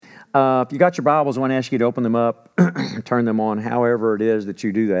If you got your Bibles, I want to ask you to open them up, turn them on, however it is that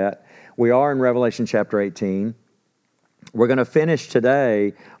you do that. We are in Revelation chapter 18. We're going to finish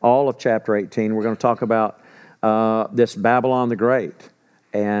today all of chapter 18. We're going to talk about this Babylon the Great.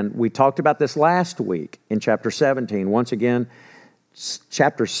 And we talked about this last week in chapter 17. Once again,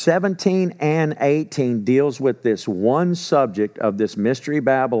 chapter 17 and 18 deals with this one subject of this mystery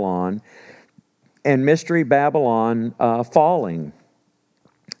Babylon and mystery Babylon falling.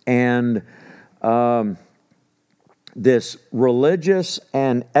 And this religious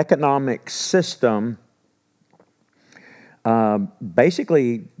and economic system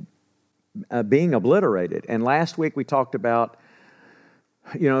basically being obliterated. And last week we talked about,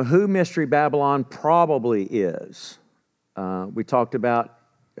 who Mystery Babylon probably is. We talked about,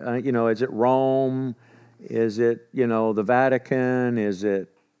 is it Rome? Is it, the Vatican? Is it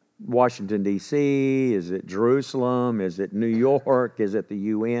Washington, D.C.? Is it Jerusalem? Is it New York? Is it the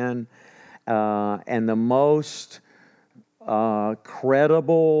UN? And the most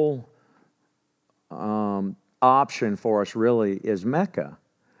credible option for us really is Mecca,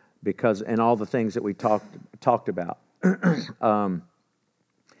 and all the things that we talked about.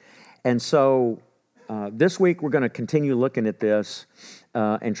 And so this week we're going to continue looking at this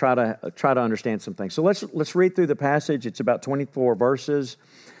and try to understand some things. So let's read through the passage. It's about 24 verses.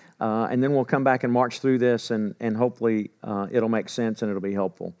 And then we'll come back and march through this, and hopefully it'll make sense and it'll be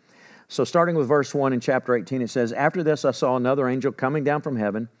helpful. So starting with verse 1 in chapter 18, it says, "After this I saw another angel coming down from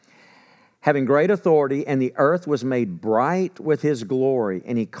heaven, having great authority, and the earth was made bright with his glory.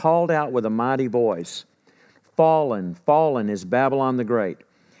 And he called out with a mighty voice, 'Fallen, fallen is Babylon the Great.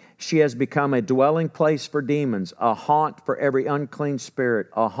 She has become a dwelling place for demons, a haunt for every unclean spirit,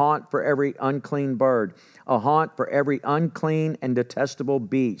 a haunt for every unclean bird, a haunt for every unclean and detestable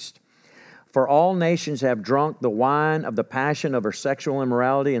beast. For all nations have drunk the wine of the passion of her sexual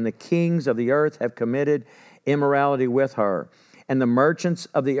immorality, and the kings of the earth have committed immorality with her. And the merchants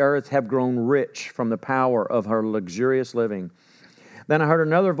of the earth have grown rich from the power of her luxurious living.' Then I heard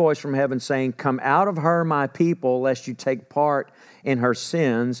another voice from heaven saying, 'Come out of her, my people, lest you take part in her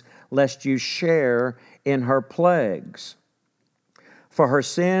sins, lest you share in her plagues. For her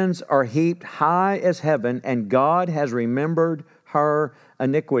sins are heaped high as heaven, and God has remembered her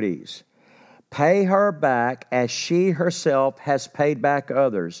iniquities. Pay her back as she herself has paid back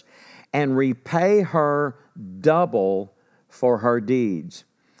others, and repay her double for her deeds.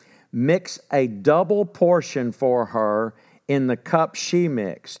 Mix a double portion for her in the cup she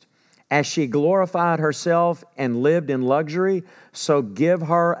mixed. As she glorified herself and lived in luxury, so give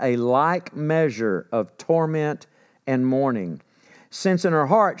her a like measure of torment and mourning. Since in her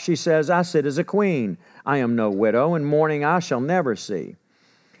heart she says, I sit as a queen, I am no widow, and mourning I shall never see.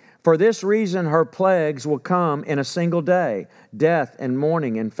 For this reason her plagues will come in a single day, death and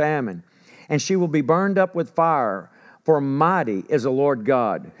mourning and famine. And she will be burned up with fire, for mighty is the Lord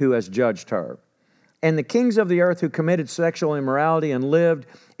God who has judged her. And the kings of the earth who committed sexual immorality and lived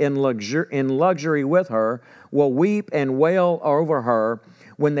in luxury with her will weep and wail over her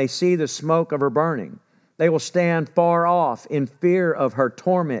when they see the smoke of her burning. They will stand far off in fear of her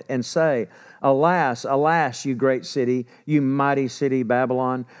torment and say, Alas, alas, you great city, you mighty city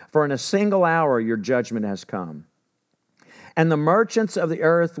Babylon, for in a single hour your judgment has come. And the merchants of the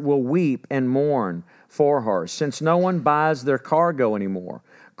earth will weep and mourn for her, since no one buys their cargo anymore,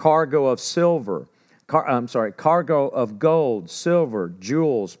 cargo of gold, silver,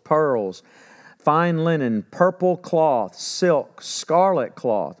 jewels, pearls, fine linen, purple cloth, silk, scarlet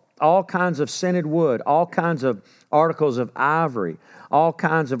cloth, all kinds of scented wood, all kinds of articles of ivory, all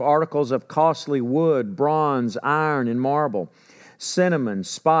kinds of articles of costly wood, bronze, iron, and marble, cinnamon,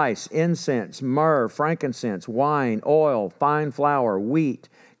 spice, incense, myrrh, frankincense, wine, oil, fine flour, wheat,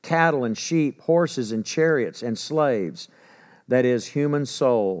 cattle and sheep, horses and chariots and slaves, that is, human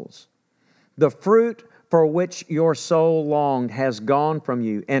souls. The fruit for which your soul longed has gone from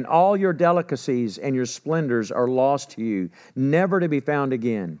you, and all your delicacies and your splendors are lost to you, never to be found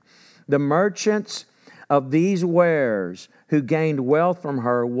again. The merchants of these wares who gained wealth from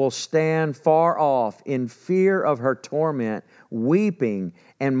her will stand far off in fear of her torment, weeping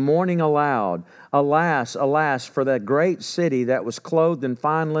and mourning aloud. Alas, alas, for that great city that was clothed in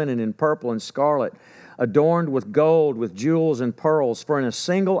fine linen and purple and scarlet, adorned with gold, with jewels and pearls, for in a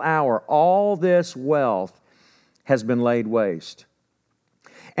single hour all this wealth has been laid waste.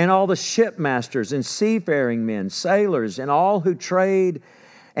 And all the shipmasters and seafaring men, sailors, and all whose trade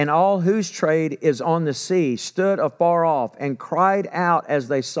is on the sea, stood afar off and cried out as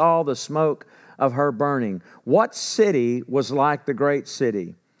they saw the smoke of her burning. What city was like the great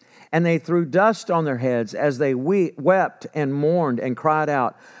city? And they threw dust on their heads as they wept and mourned and cried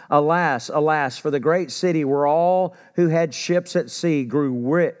out, Alas, alas, for the great city where all who had ships at sea grew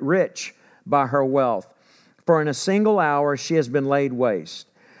rich by her wealth. For in a single hour she has been laid waste.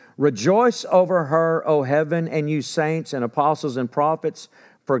 Rejoice over her, O heaven, and you saints and apostles and prophets,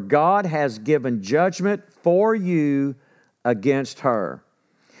 for God has given judgment for you against her.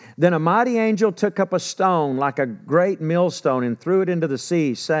 Then a mighty angel took up a stone like a great millstone and threw it into the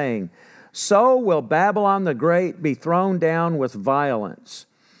sea, saying, So will Babylon the Great be thrown down with violence,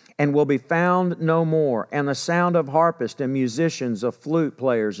 and will be found no more. And the sound of harpists and musicians, of flute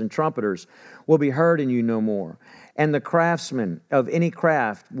players and trumpeters will be heard in you no more. And the craftsmen of any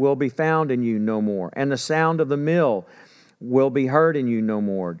craft will be found in you no more. And the sound of the mill will be heard in you no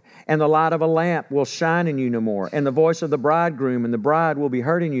more. And the light of a lamp will shine in you no more. And the voice of the bridegroom and the bride will be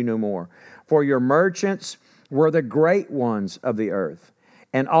heard in you no more. For your merchants were the great ones of the earth,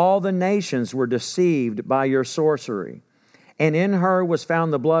 and all the nations were deceived by your sorcery. And in her was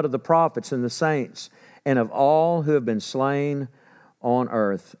found the blood of the prophets and the saints, and of all who have been slain on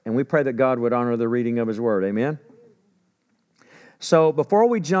earth. And we pray that God would honor the reading of His word. Amen? So before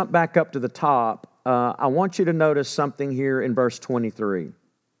we jump back up to the top, I want you to notice something here in verse 23.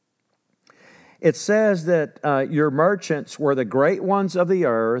 It says that your merchants were the great ones of the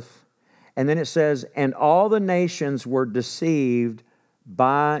earth, and then it says, and all the nations were deceived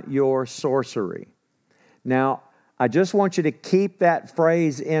by your sorcery. Now, I just want you to keep that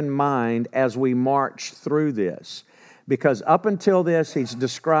phrase in mind as we march through this, because up until this, he's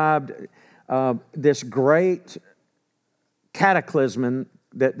described this great cataclysm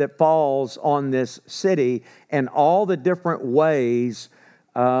that falls on this city and all the different ways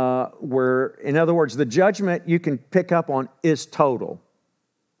where, in other words, the judgment you can pick up on is total.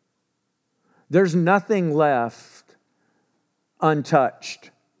 There's nothing left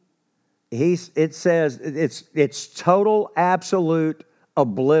untouched. It says it's total, absolute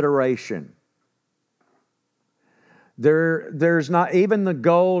obliteration. There's not even the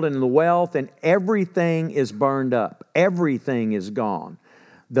gold and the wealth, and everything is burned up. Everything is gone.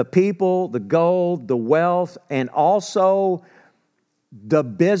 The people, the gold, the wealth, and also the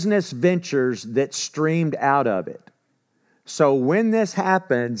business ventures that streamed out of it. So when this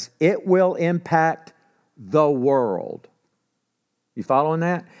happens, it will impact the world. You following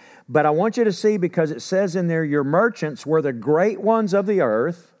that? But I want you to see, because it says in there, your merchants were the great ones of the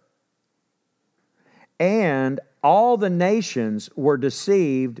earth, and all the nations were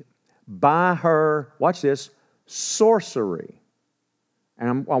deceived by her, watch this, sorcery.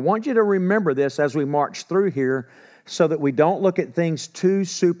 And I want you to remember this as we march through here, so that we don't look at things too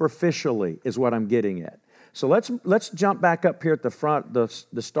superficially, is what I'm getting at. So let's jump back up here at the front, the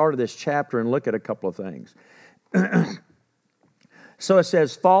start of this chapter, and look at a couple of things. So it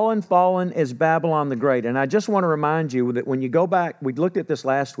says, fallen, fallen is Babylon the Great. And I just want to remind you that when you go back, we looked at this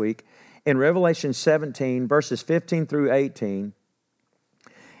last week, in Revelation 17, verses 15 through 18,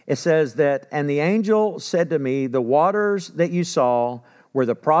 it says that, and the angel said to me, the waters that you saw where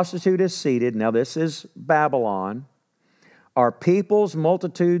the prostitute is seated, now this is Babylon, are peoples,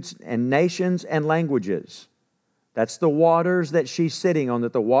 multitudes, and nations and languages. That's the waters that she's sitting on,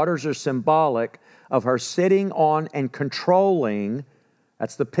 that the waters are symbolic of her sitting on and controlling.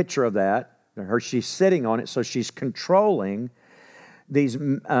 That's the picture of that. She's sitting on it, so she's controlling these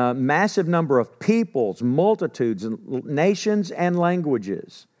massive number of peoples, multitudes, nations, and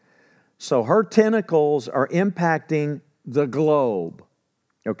languages. So her tentacles are impacting the globe,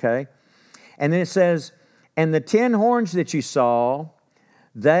 okay? And then it says, and the 10 horns that you saw,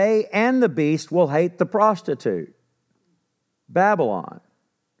 they and the beast will hate the prostitute, Babylon.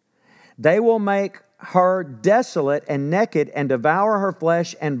 They will make her desolate and naked and devour her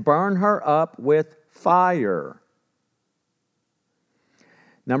flesh and burn her up with fire.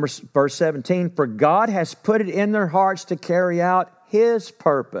 Verse 17, for God has put it in their hearts to carry out His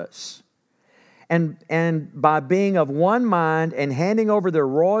purpose. And by being of one mind and handing over their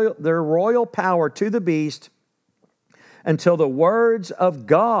royal power to the beast until the words of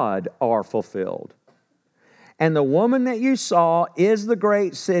God are fulfilled. And the woman that you saw is the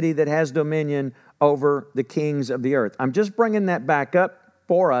great city that has dominion over the kings of the earth. I'm just bringing that back up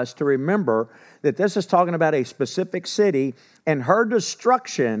for us to remember that this is talking about a specific city, and her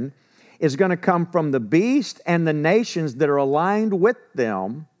destruction is going to come from the beast and the nations that are aligned with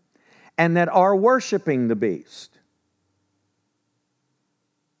them and that are worshiping the beast.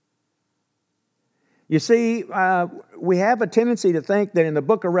 You see, we have a tendency to think that in the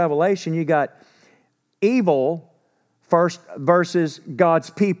book of Revelation, you got evil first versus God's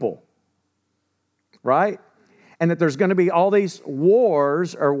people, right? and that there's going to be all these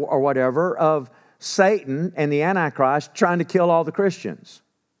wars or whatever of Satan and the Antichrist trying to kill all the Christians.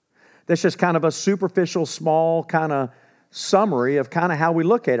 That's just kind of a superficial, small kind of summary of kind of how we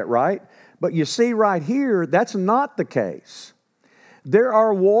look at it, right? But you see right here, that's not the case. There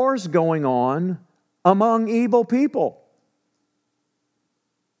are wars going on among evil people,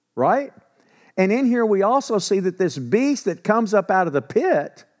 right? And in here we also see that this beast that comes up out of the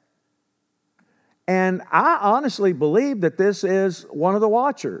pit, and I honestly believe that this is one of the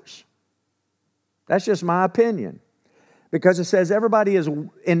watchers. That's just my opinion. Because it says everybody is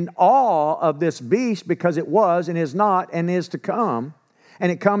in awe of this beast because it was and is not and is to come.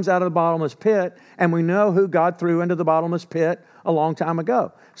 And it comes out of the bottomless pit. And we know who God threw into the bottomless pit a long time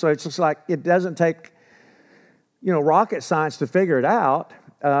ago. So it's just like it doesn't take, rocket science to figure it out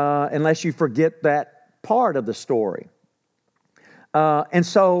unless you forget that part of the story. And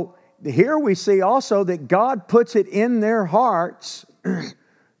so here we see also that God puts it in their hearts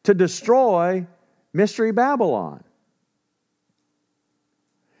to destroy Mystery Babylon.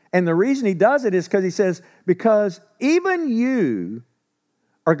 And the reason he does it is because he says, because even you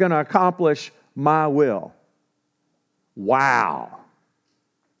are going to accomplish my will. Wow.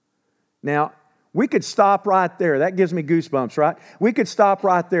 Now, we could stop right there. That gives me goosebumps, right? We could stop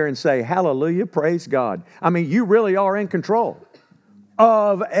right there and say, hallelujah, praise God. I mean, you really are in control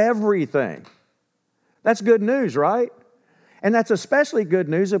of everything. That's good news, right? And that's especially good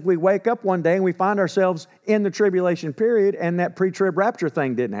news if we wake up one day and we find ourselves in the tribulation period and that pre-trib rapture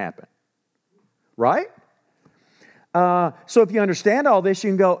thing didn't happen. Right? So if you understand all this,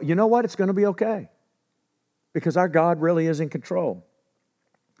 you can go, you know what? It's going to be okay. Because our God really is in control.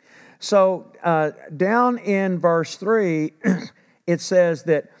 So down in verse 3, it says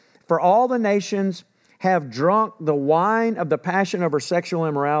that for all the nations have drunk the wine of the passion of her sexual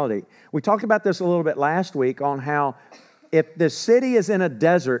immorality. We talked about this a little bit last week on how if the city is in a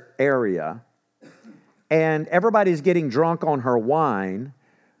desert area and everybody's getting drunk on her wine,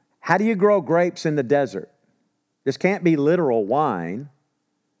 how do you grow grapes in the desert? This can't be literal wine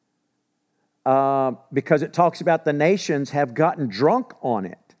because it talks about the nations have gotten drunk on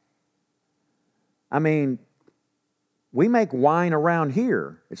it. I mean, we make wine around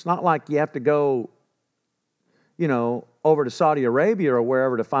here. It's not like you have to go, over to Saudi Arabia or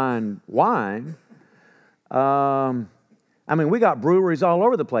wherever to find wine. We got breweries all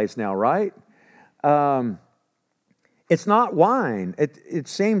over the place now, right? It's not wine. It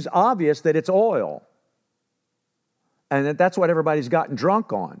seems obvious that it's oil. And that's what everybody's gotten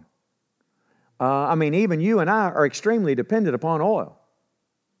drunk on. Even you and I are extremely dependent upon oil.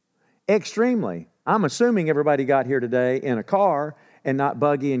 Extremely. I'm assuming everybody got here today in a car and not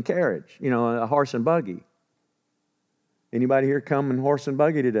buggy and carriage, a horse and buggy. Anybody here come in horse and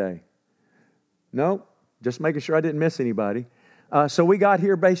buggy today? Nope. Just making sure I didn't miss anybody. So we got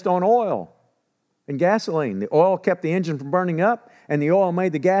here based on oil and gasoline. The oil kept the engine from burning up, and the oil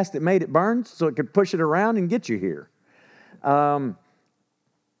made the gas that made it burn so it could push it around and get you here.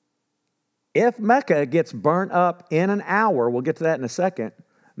 If Mecca gets burnt up in an hour, we'll get to that in a second,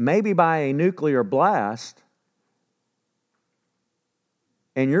 maybe by a nuclear blast,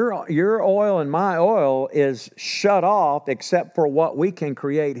 and your oil and my oil is shut off except for what we can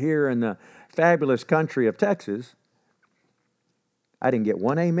create here in the fabulous country of Texas. I didn't get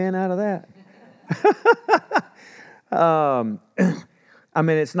one amen out of that.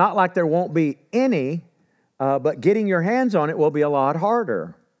 It's not like there won't be any, but getting your hands on it will be a lot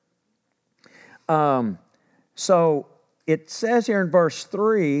harder. So it says here in verse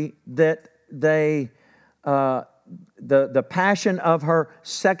 3 that they, the passion of her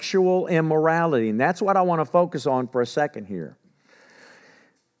sexual immorality, and that's what I want to focus on for a second here.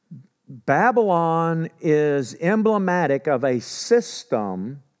 Babylon is emblematic of a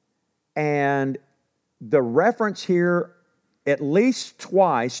system, and the reference here at least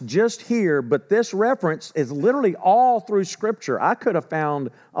twice, just here, but this reference is literally all through Scripture. I could have found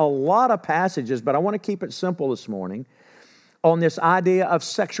a lot of passages, but I want to keep it simple this morning on this idea of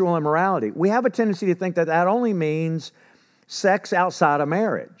sexual immorality. We have a tendency to think that that only means sex outside of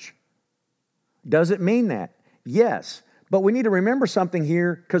marriage. Does it mean that? Yes. But we need to remember something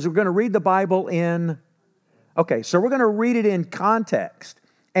here because we're going to read the Bible so we're going to read it in context.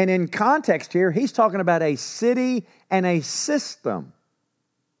 And in context here, he's talking about a city and a system.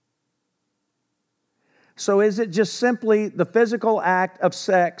 So is it just simply the physical act of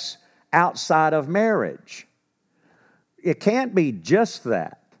sex outside of marriage? It can't be just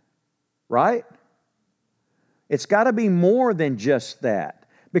that, right? It's got to be more than just that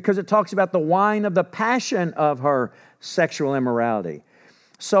because it talks about the wine of the passion of her sexual immorality.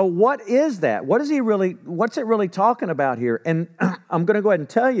 So what is that? What's it really talking about here? And I'm going to go ahead and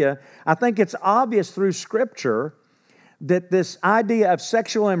tell you, I think it's obvious through Scripture that this idea of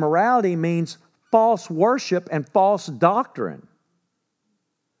sexual immorality means false worship and false doctrine.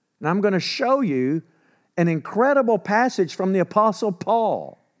 And I'm going to show you an incredible passage from the Apostle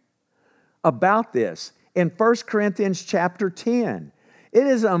Paul about this in 1 Corinthians chapter 10. It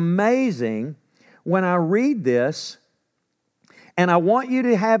is amazing when I read this, and I want you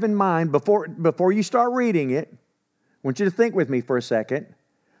to have in mind, before you start reading it, I want you to think with me for a second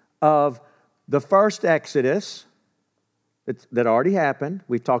of the first Exodus that already happened.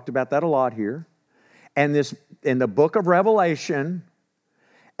 We've talked about that a lot here. And this in the book of Revelation,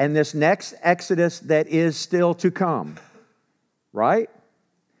 and this next Exodus that is still to come, right?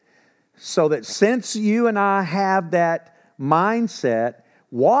 So that since you and I have that mindset,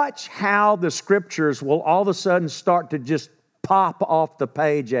 watch how the Scriptures will all of a sudden start to just pop off the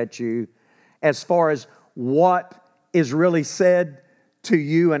page at you as far as what is really said to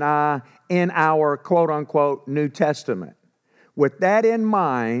you and I in our quote-unquote New Testament. With that in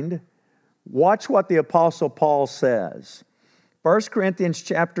mind, watch what the Apostle Paul says. 1 Corinthians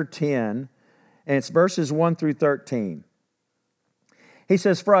chapter 10, and it's verses 1 through 13. He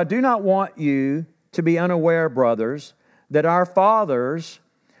says, "For I do not want you to be unaware, brothers, that our fathers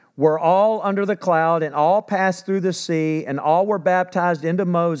were all under the cloud and all passed through the sea, and all were baptized into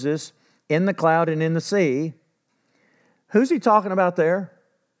Moses in the cloud and in the sea." Who's he talking about there?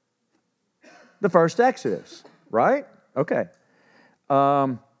 The first Exodus, right? Okay.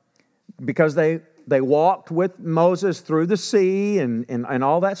 Because they walked with Moses through the sea and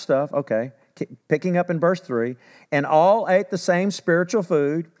all that stuff. Okay. Picking up in verse 3. "And all ate the same spiritual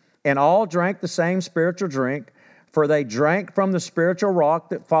food, and all drank the same spiritual drink, for they drank from the spiritual rock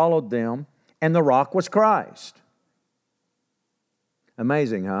that followed them, and the rock was Christ."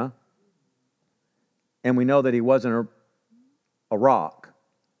 Amazing, huh? And we know that he wasn't a rock.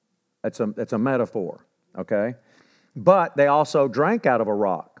 That's a metaphor, okay? But they also drank out of a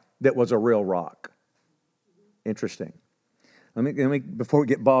rock that was a real rock. Interesting. Let me before we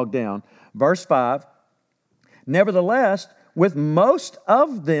get bogged down. Verse 5, "Nevertheless, with most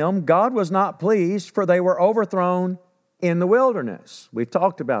of them God was not pleased, for they were overthrown in the wilderness." We've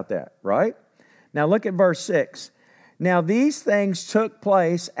talked about that, right? Now look at verse 6. "Now these things took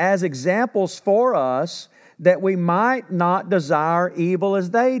place as examples for us, that we might not desire evil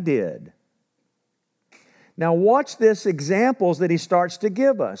as they did." Now watch this examples that he starts to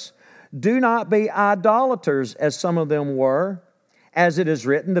give us. "Do not be idolaters, as some of them were. As it is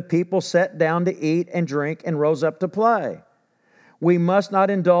written, the people sat down to eat and drink and rose up to play. We must not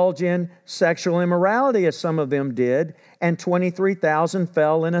indulge in sexual immorality, as some of them did, and 23,000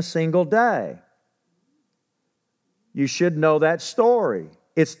 fell in a single day." You should know that story.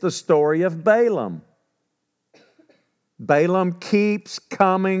 It's the story of Balaam. Balaam keeps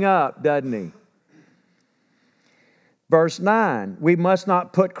coming up, doesn't he? Verse 9, "We must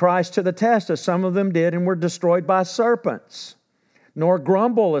not put Christ to the test, as some of them did and were destroyed by serpents, nor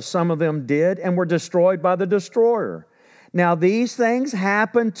grumble, as some of them did and were destroyed by the destroyer. Now these things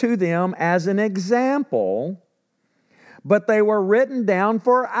happened to them as an example, but they were written down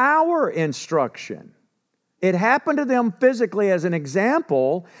for our instruction." It happened to them physically as an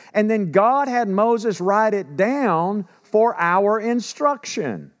example, and then God had Moses write it down for our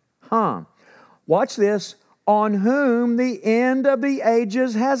instruction. Watch this. "On whom the end of the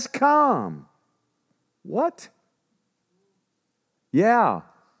ages has come." What? Yeah.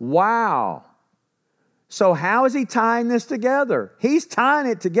 Wow. So how is he tying this together? He's tying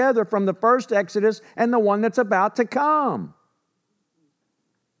it together from the first Exodus and the one that's about to come.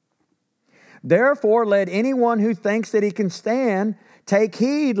 "Therefore, let anyone who thinks that he can stand take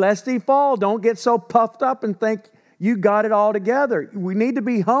heed lest he fall." Don't get so puffed up and think you got it all together. We need to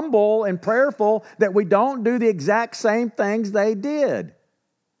be humble and prayerful that we don't do the exact same things they did.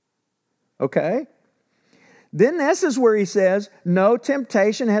 Okay? Then this is where he says, "No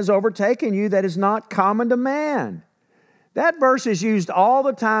temptation has overtaken you that is not common to man." That verse is used all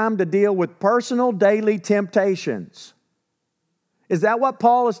the time to deal with personal daily temptations. Is that what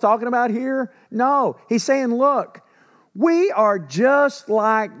Paul is talking about here? No. He's saying, look, we are just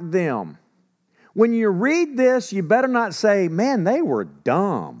like them. When you read this, you better not say, "Man, they were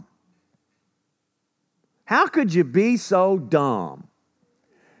dumb." How could you be so dumb?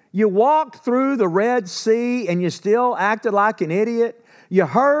 You walked through the Red Sea and you still acted like an idiot. You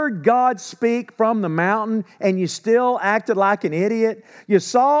heard God speak from the mountain and you still acted like an idiot. You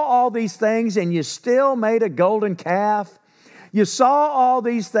saw all these things and you still made a golden calf. You saw all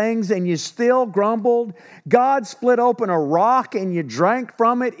these things and you still grumbled. God split open a rock and you drank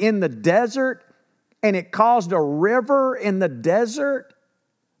from it in the desert, and it caused a river in the desert.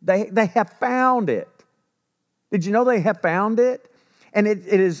 They have found it. Did you know they have found it? And it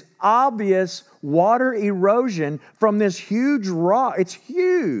is obvious water erosion from this huge rock. It's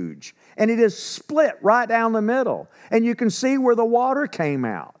huge. And it is split right down the middle. And you can see where the water came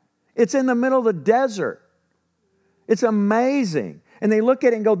out. It's in the middle of the desert. It's amazing. And they look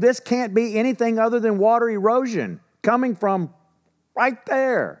at it and go, this can't be anything other than water erosion coming from right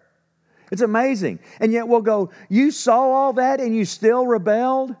there. It's amazing. And yet we'll go, you saw all that and you still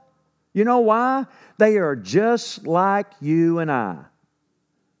rebelled? You know why? They are just like you and I.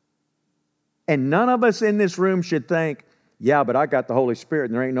 And none of us in this room should think, yeah, but I got the Holy Spirit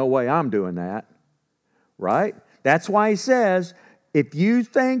and there ain't no way I'm doing that. Right? That's why he says, if you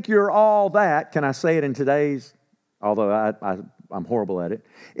think you're all that, can I say it in today's, although I'm horrible at it.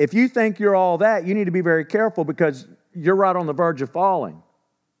 If you think you're all that, you need to be very careful because you're right on the verge of falling.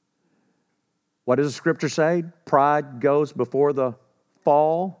 What does the scripture say? Pride goes before the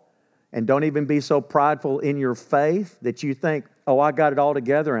fall. And don't even be so prideful in your faith that you think, oh, I got it all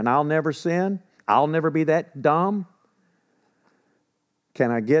together and I'll never sin. I'll never be that dumb.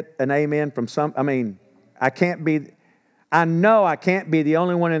 Can I get an amen from some? I mean, I know I can't be the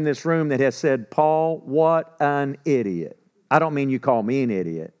only one in this room that has said, Paul, what an idiot. I don't mean you call me an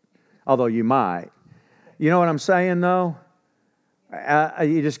idiot, although you might. You know what I'm saying, though?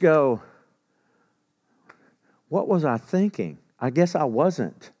 You just go, what was I thinking? I guess I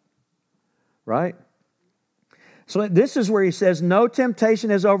wasn't. Right? So this is where he says, no temptation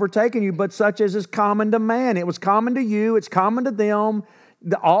has overtaken you, but such as is common to man. It was common to you. It's common to them.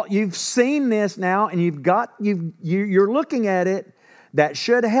 You've seen this now, and you're looking at it. That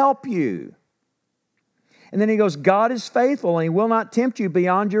should help you. And then he goes, God is faithful, and He will not tempt you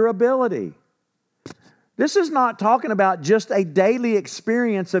beyond your ability. This is not talking about just a daily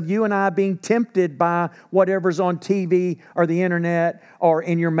experience of you and I being tempted by whatever's on TV or the internet or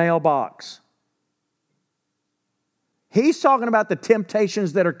in your mailbox. He's talking about the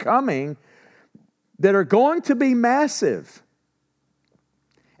temptations that are coming that are going to be massive.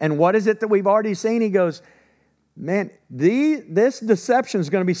 And what is it that we've already seen? He goes, man, this deception is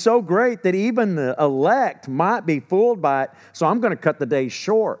going to be so great that even the elect might be fooled by it. So I'm going to cut the days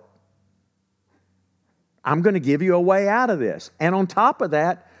short. I'm going to give you a way out of this. And on top of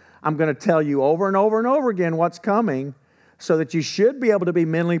that, I'm going to tell you over and over and over again what's coming so that you should be able to be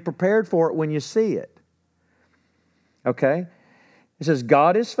mentally prepared for it when you see it. Okay? It says,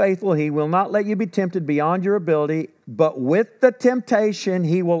 God is faithful. He will not let you be tempted beyond your ability, but with the temptation,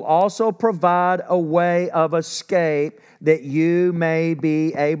 He will also provide a way of escape that you may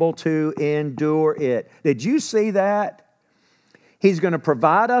be able to endure it. Did you see that? He's going to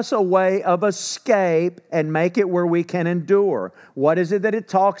provide us a way of escape and make it where we can endure. What is it that it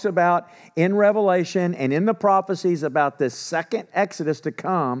talks about in Revelation and in the prophecies about this second Exodus to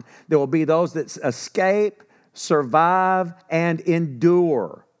come? There will be those that escape, survive, and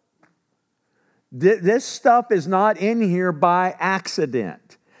endure. This stuff is not in here by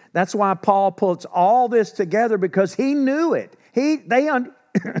accident. That's why Paul puts all this together, because he knew it.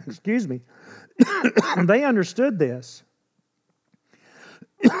 Excuse me. They understood this.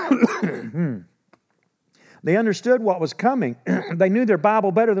 They understood what was coming. They knew their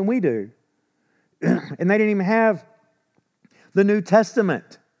Bible better than we do. And they didn't even have the New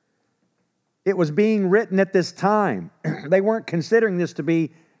Testament. It was being written at this time. They weren't considering this to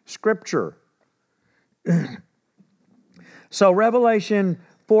be Scripture. So Revelation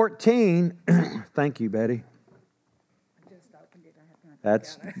 14, thank you, Betty.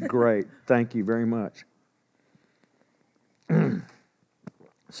 That's great. Thank you very much.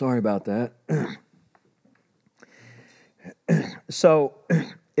 Sorry about that. So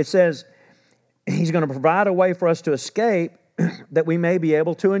it says He's going to provide a way for us to escape that we may be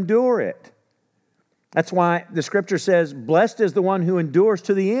able to endure it. That's why the Scripture says, blessed is the one who endures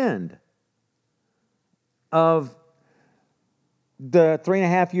to the end of the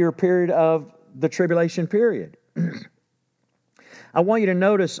 3.5-year period of the tribulation period. I want you to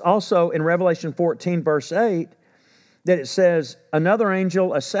notice also in Revelation 14, verse 8, that it says, another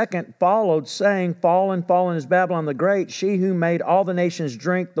angel, a second, followed, saying, fallen, fallen is Babylon the Great, she who made all the nations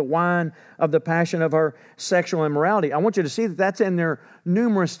drink the wine of the passion of her sexual immorality. I want you to see that that's in there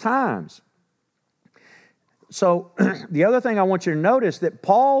numerous times. So the other thing I want you to notice, that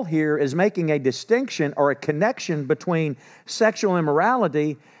Paul here is making a distinction or a connection between sexual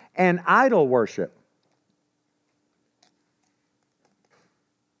immorality and idol worship.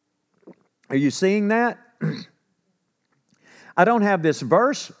 Are you seeing that? I don't have this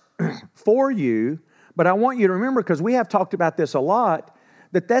verse for you, but I want you to remember, because we have talked about this a lot,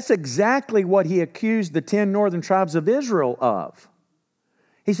 that that's exactly what he accused the 10 northern tribes of Israel of.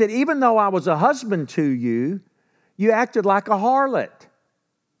 He said, even though I was a husband to you, you acted like a harlot,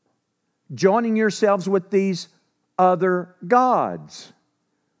 joining yourselves with these other gods,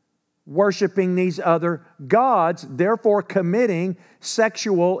 worshiping these other gods, therefore committing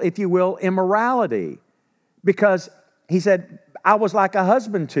sexual, if you will, immorality. Because he said, I was like a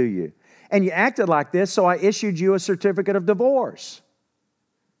husband to you, and you acted like this, so I issued you a certificate of divorce.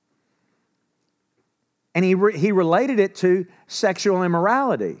 And he related it to sexual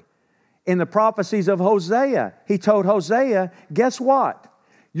immorality. In the prophecies of Hosea, he told Hosea, guess what?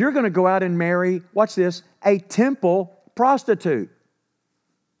 You're going to go out and marry, watch this, a temple prostitute.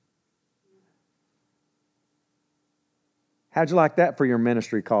 How'd you like that for your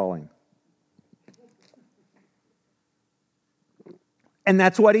ministry calling? And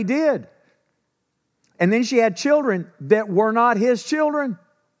that's what he did. And then she had children that were not his children.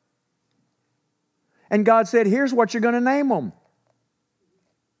 And God said, here's what you're going to name them.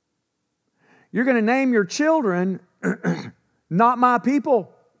 You're going to name your children not my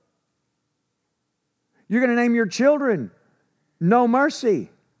people. You're going to name your children No Mercy.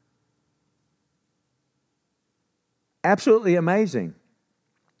 Absolutely amazing.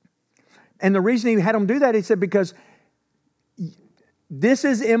 And the reason he had them do that, he said, because this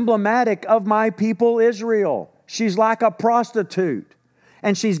is emblematic of my people Israel. She's like a prostitute.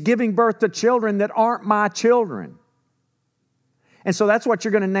 And she's giving birth to children that aren't my children. And so that's what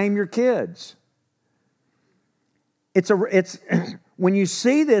you're going to name your kids. It's when you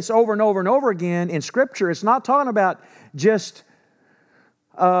see this over and over and over again in Scripture, it's not talking about just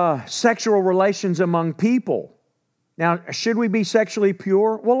sexual relations among people. Now, should we be sexually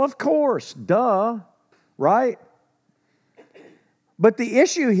pure? Well, of course, duh, right? But the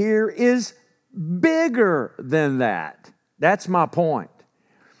issue here is bigger than that. That's my point.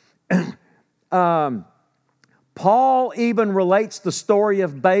 Paul even relates the story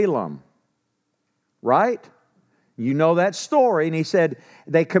of Balaam, right? You know that story. And he said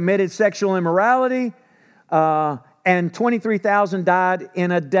they committed sexual immorality and 23,000 died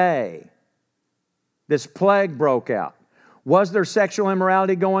in a day. This plague broke out. Was there sexual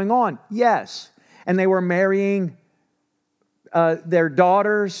immorality going on? Yes. And they were marrying their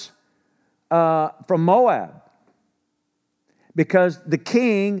daughters from Moab. Because the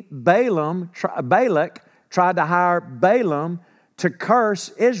king, Balak, tried to hire Balaam to curse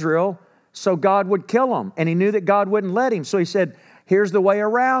Israel so God would kill him. And he knew that God wouldn't let him. So he said, here's the way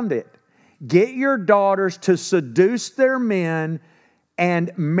around it. Get your daughters to seduce their men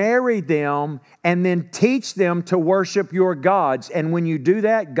and marry them, and then teach them to worship your gods. And when you do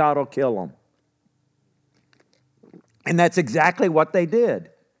that, God will kill them. And that's exactly what they did.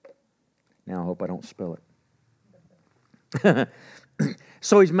 Now, I hope I don't spill it.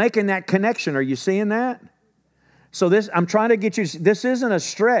 So he's making that connection. Are you seeing that? So I'm trying to get you, this isn't a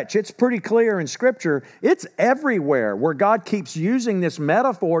stretch. It's pretty clear in Scripture. It's everywhere where God keeps using this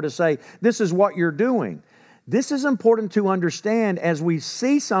metaphor to say, this is what you're doing. This is important to understand as we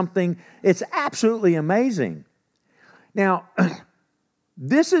see something. It's absolutely amazing. Now,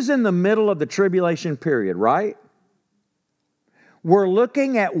 this is in the middle of the tribulation period, right? We're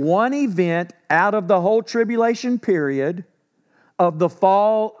looking at one event out of the whole tribulation period of the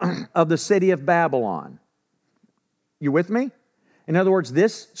fall of the city of Babylon. You with me? In other words,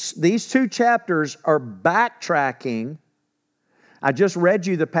 these two chapters are backtracking. I just read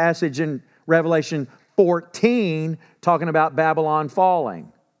you the passage in Revelation 14 talking about Babylon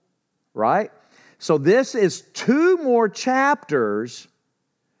falling, right? So this is two more chapters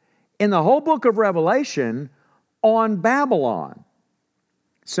in the whole book of Revelation on Babylon.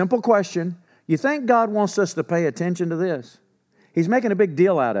 Simple question. You think God wants us to pay attention to this? He's making a big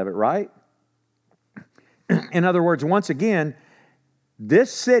deal out of it, right? In other words, once again,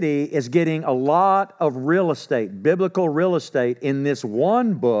 this city is getting a lot of real estate, biblical real estate, in this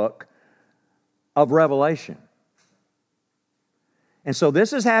one book of Revelation. And so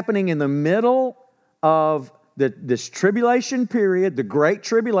this is happening in the middle of this tribulation period, the Great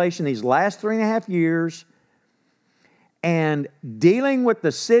Tribulation, these last 3.5 years, and dealing with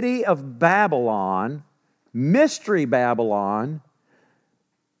the city of Babylon, Mystery Babylon.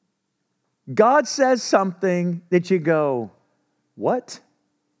 God says something that you go, what?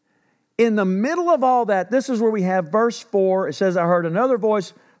 In the middle of all that, this is where we have verse 4. It says, I heard another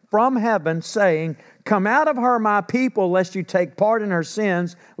voice from heaven saying, come out of her, my people, lest you take part in her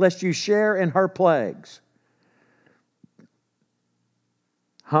sins, lest you share in her plagues.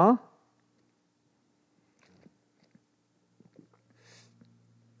 Huh?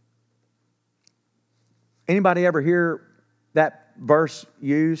 Anybody ever hear that verse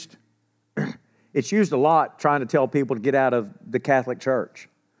used? It's used a lot trying to tell people to get out of the Catholic Church.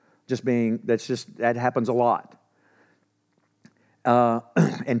 That happens a lot.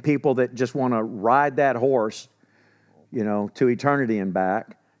 And people that just want to ride that horse, to eternity and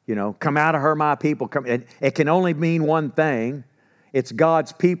back, come out of her, my people. It can only mean one thing. It's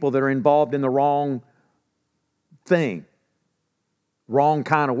God's people that are involved in the wrong thing, wrong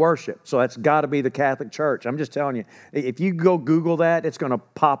kind of worship. So that's got to be the Catholic Church. I'm just telling you, if you go Google that, it's going to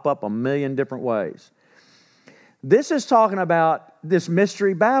pop up a million different ways. This is talking about this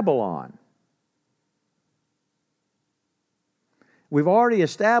mystery Babylon. We've already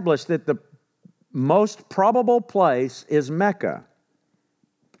established that the most probable place is Mecca.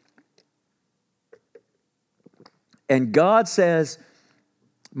 And God says,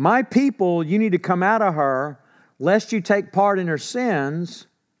 my people, you need to come out of her, lest you take part in her sins,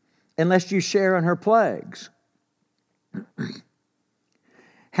 and lest you share in her plagues.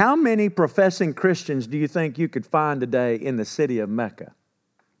 How many professing Christians do you think you could find today in the city of Mecca?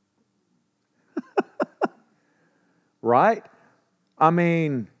 Right? I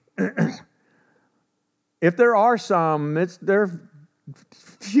mean, if there are some, they're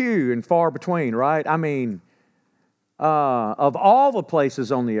few and far between, right? I mean, of all the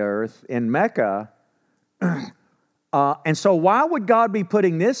places on the earth, in Mecca, and so why would God be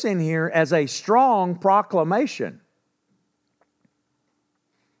putting this in here as a strong proclamation?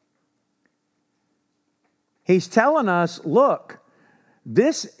 He's telling us, look,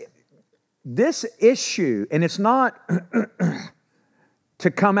 this issue, and it's not to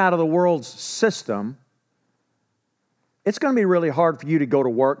come out of the world's system. It's going to be really hard for you to go to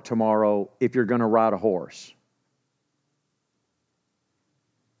work tomorrow if you're going to ride a horse.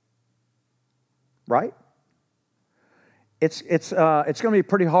 Right? It's going to be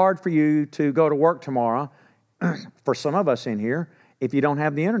pretty hard for you to go to work tomorrow, for some of us in here, if you don't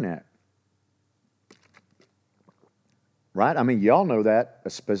have the internet. Right? I mean, y'all know that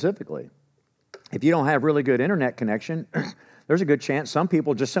specifically. If you don't have really good internet connection, there's a good chance some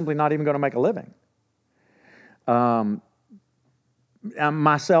people just simply not even going to make a living.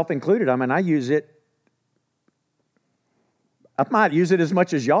 Myself included. I mean, I use it. I might use it as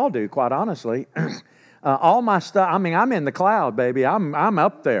much as y'all do, quite honestly. All my stuff, I mean, I'm in the cloud, baby. I'm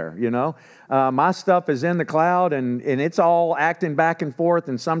up there, My stuff is in the cloud, and it's all acting back and forth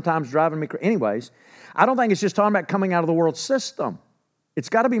and sometimes driving me crazy. Anyways, I don't think it's just talking about coming out of the world system. It's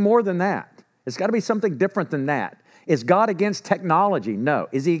got to be more than that. It's got to be something different than that. Is God against technology? No.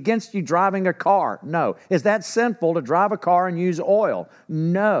 Is He against you driving a car? No. Is that sinful to drive a car and use oil?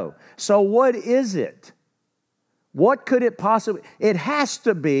 No. So what is it? What could it possibly... It has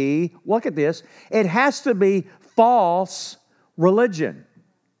to be, look at this, it has to be false religion.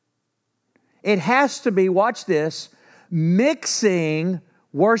 It has to be, watch this, mixing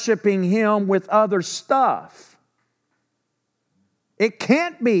worshiping Him with other stuff. It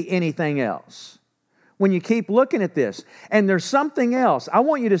can't be anything else when you keep looking at this. And there's something else. I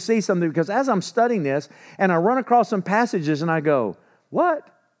want you to see something, because as I'm studying this and I run across some passages and I go, what?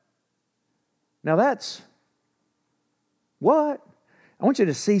 Now that's... What? I want you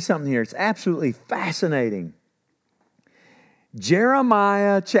to see something here. It's absolutely fascinating.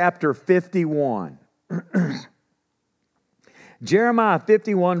 Jeremiah chapter 51. Jeremiah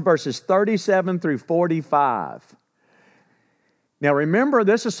 51 verses 37 through 45. Now remember,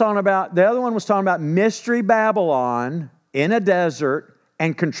 this is talking about, the other one was talking about mystery Babylon in a desert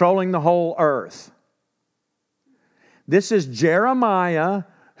and controlling the whole earth. This is Jeremiah,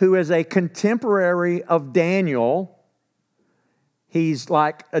 who is a contemporary of Daniel. He's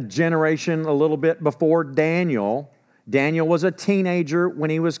like a generation a little bit before Daniel. Daniel was a teenager when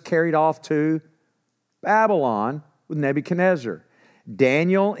he was carried off to Babylon with Nebuchadnezzar.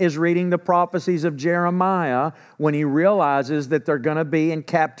 Daniel is reading the prophecies of Jeremiah when he realizes that they're going to be in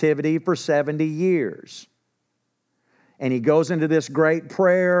captivity for 70 years. And he goes into this great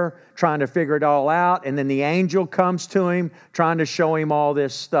prayer, trying to figure it all out, and then the angel comes to him, trying to show him all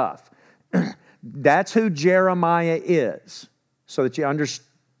this stuff. That's who Jeremiah is, so that you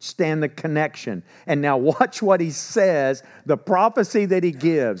understand the connection. And now watch what he says, the prophecy that he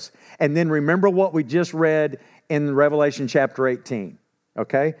gives. And then remember what we just read in Revelation chapter 18.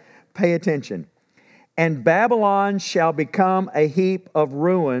 Okay? Pay attention. And Babylon shall become a heap of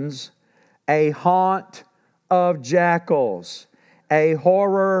ruins, a haunt of jackals, a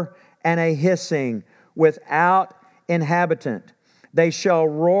horror and a hissing, without inhabitant. They shall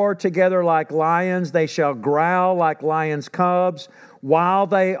roar together like lions. They shall growl like lions' cubs while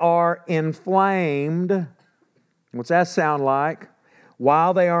they are inflamed. What's that sound like?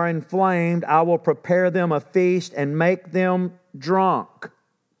 While they are inflamed, I will prepare them a feast and make them drunk,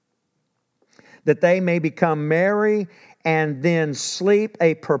 that they may become merry and then sleep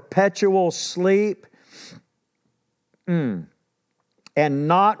a perpetual sleep, and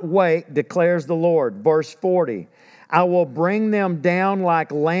not wake, declares the Lord. Verse 40, I will bring them down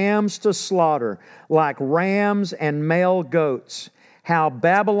like lambs to slaughter, like rams and male goats. How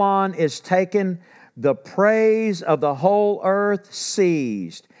Babylon is taken, the praise of the whole earth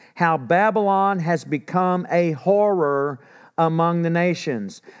seized. How Babylon has become a horror among the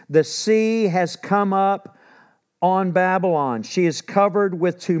nations. The sea has come up on Babylon. She is covered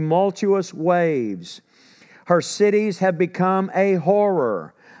with tumultuous waves. Her cities have become a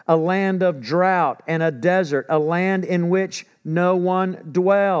horror, a land of drought and a desert, a land in which no one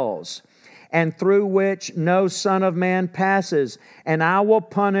dwells, and through which no son of man passes. And I will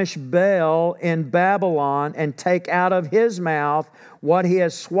punish Baal in Babylon and take out of his mouth what he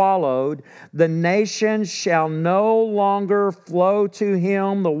has swallowed. The nations shall no longer flow to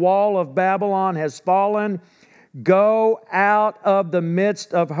him. The wall of Babylon has fallen. Go out of the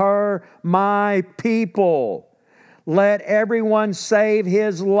midst of her, my people. Let everyone save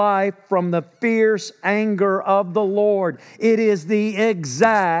his life from the fierce anger of the Lord. It is the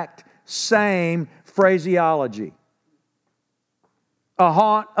exact same phraseology. A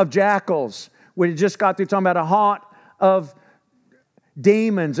haunt of jackals. We just got through talking about a haunt of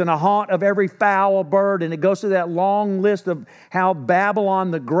demons and a haunt of every foul bird. And it goes through that long list of how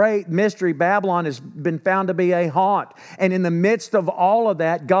Babylon, the great mystery, Babylon has been found to be a haunt. And in the midst of all of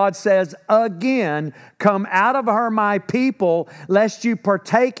that, God says, again, come out of her, my people, lest you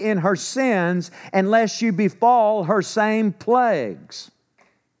partake in her sins and lest you befall her same plagues.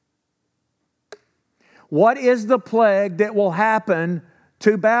 What is the plague that will happen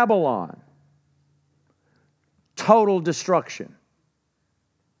to Babylon? Total destruction.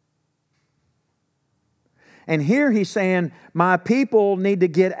 And here he's saying, my people need to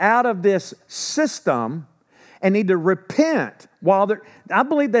get out of this system and need to repent while they're... I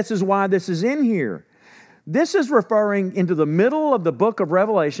believe this is why this is in here. This is referring into the middle of the book of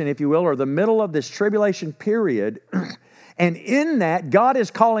Revelation, if you will, or the middle of this tribulation period. And in that, God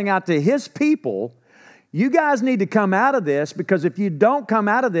is calling out to His people, you guys need to come out of this, because if you don't come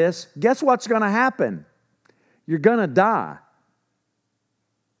out of this, guess what's going to happen? You're going to die.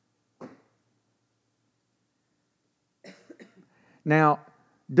 Now,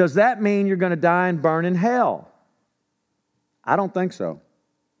 does that mean you're going to die and burn in hell? I don't think so.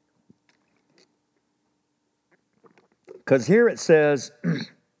 Because here it says,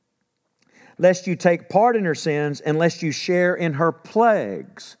 lest you take part in her sins and lest you share in her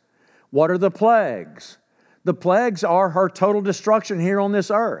plagues. What are the plagues? The plagues are her total destruction here on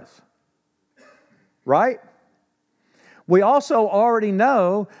this earth. Right? We also already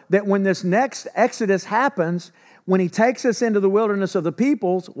know that when this next Exodus happens, when He takes us into the wilderness of the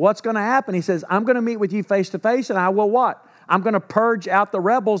peoples, what's going to happen? He says, I'm going to meet with you face to face, and I will what? I'm going to purge out the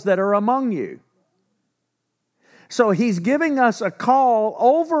rebels that are among you. So He's giving us a call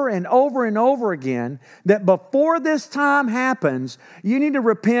over and over and over again that before this time happens, you need to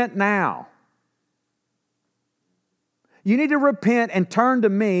repent now. You need to repent and turn to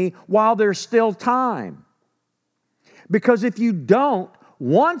me while there's still time. Because if you don't,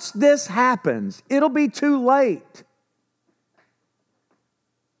 once this happens, it'll be too late.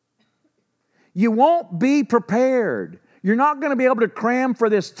 You won't be prepared. You're not going to be able to cram for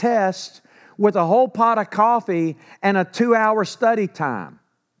this test with a whole pot of coffee and a 2-hour study time.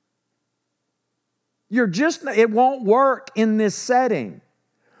 It won't work in this setting.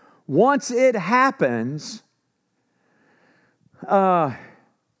 Once it happens,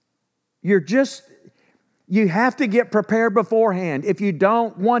 you have to get prepared beforehand. If you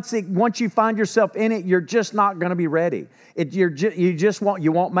don't, once you find yourself in it, you're just not going to be ready.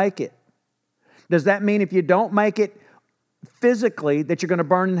 You won't make it. Does that mean if you don't make it physically that you're going to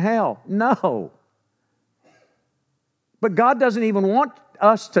burn in hell? No. But God doesn't even want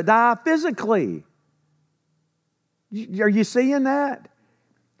us to die physically. Are you seeing that?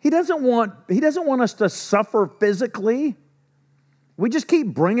 He doesn't want us to suffer physically. We just keep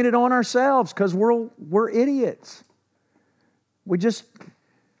bringing it on ourselves because we're idiots.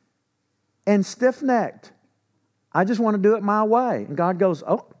 And stiff-necked. I just want to do it my way. And God goes,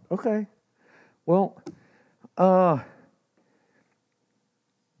 oh, okay. Well,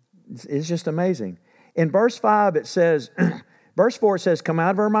 it's just amazing. In verse 5 it says, verse 4 it says, come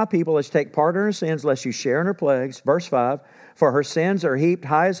out of her, my people, let's take part in her sins, lest you share in her plagues. Verse 5, for her sins are heaped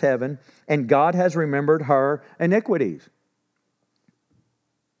high as heaven, and God has remembered her iniquities.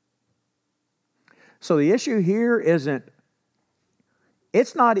 So the issue here isn't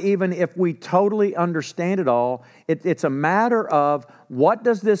It's not even if we totally understand it all. It's a matter of, what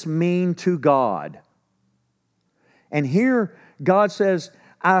does this mean to God? And here God says,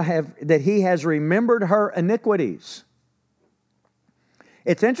 that He has remembered her iniquities.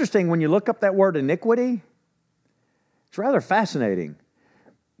 It's interesting when you look up that word iniquity. It's rather fascinating,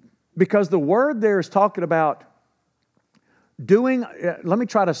 because the word there is talking about doing, let me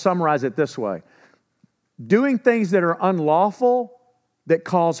try to summarize it this way: doing things that are unlawful that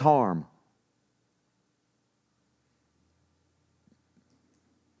cause harm.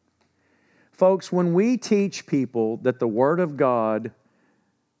 Folks, when we teach people that the Word of God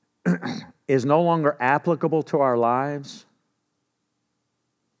is no longer applicable to our lives,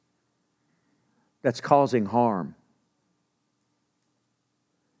 that's causing harm.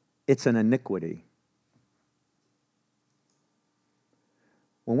 It's an iniquity.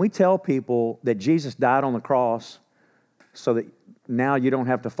 When we tell people that Jesus died on the cross so that now you don't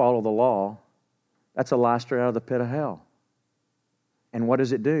have to follow the law, that's a lie straight out of the pit of hell. And what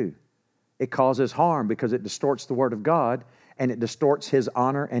does it do? It causes harm because it distorts the Word of God, and it distorts His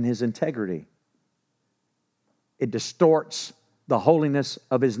honor and His integrity. It distorts the holiness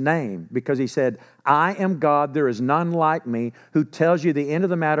of His name, because He said, I am God, there is none like me, who tells you the end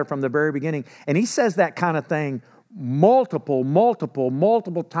of the matter from the very beginning. And He says that kind of thing multiple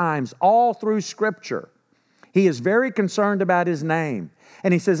times all through Scripture. He is very concerned about His name.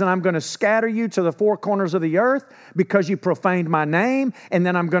 And He says, and I'm going to scatter you to the four corners of the earth because you profaned my name, and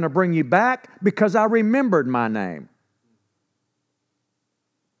then I'm going to bring you back because I remembered my name.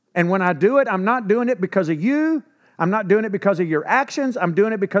 And when I do it, I'm not doing it because of you. I'm not doing it because of your actions. I'm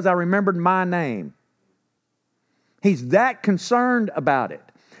doing it because I remembered my name. He's that concerned about it.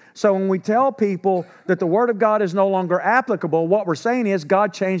 So when we tell people that the Word of God is no longer applicable, what we're saying is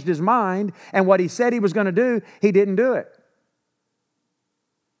God changed His mind, and what He said He was going to do, He didn't do it.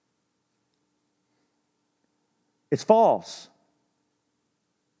 It's false.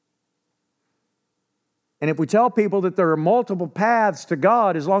 And if we tell people that there are multiple paths to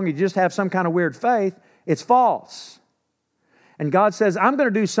God as long as you just have some kind of weird faith, it's false. And God says, I'm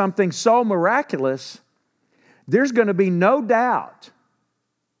going to do something so miraculous, there's going to be no doubt.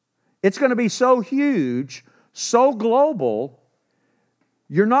 It's going to be so huge, so global,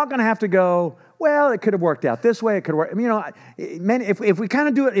 you're not going to have to go, well, it could have worked out this way, it could have worked. You know, man, if we kind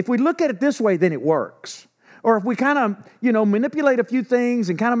of do it, if we look at it this way, then it works. Or if we kind of, manipulate a few things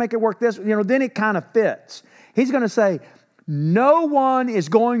and kind of make it work this, then it kind of fits. He's going to say, no one is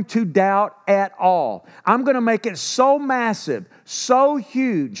going to doubt at all. I'm going to make it so massive, so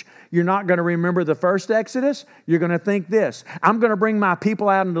huge. You're not going to remember the first Exodus. You're going to think this: I'm going to bring my people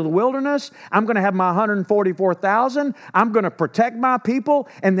out into the wilderness. I'm going to have my 144,000. I'm going to protect my people.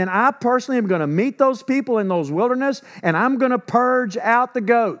 And then I personally am going to meet those people in those wilderness, and I'm going to purge out the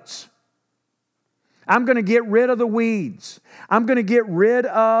goats. I'm going to get rid of the weeds. I'm going to get rid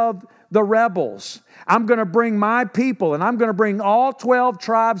of the rebels. I'm going to bring my people, and I'm going to bring all 12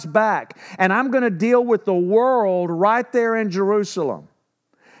 tribes back. And I'm going to deal with the world right there in Jerusalem,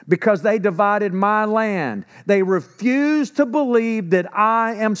 because they divided my land. They refused to believe that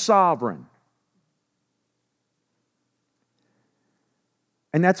I am sovereign.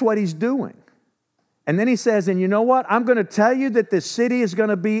 And that's what He's doing. And then He says, and you know what? I'm going to tell you that this city is going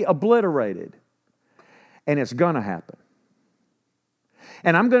to be obliterated. And it's going to happen.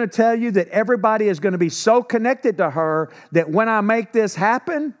 And I'm going to tell you that everybody is going to be so connected to her that when I make this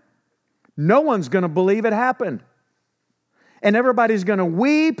happen, no one's going to believe it happened. And everybody's going to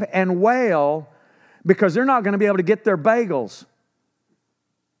weep and wail because they're not going to be able to get their bagels.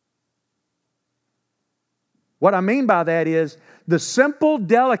 What I mean by that is the simple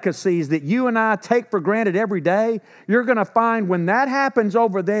delicacies that you and I take for granted every day, you're going to find when that happens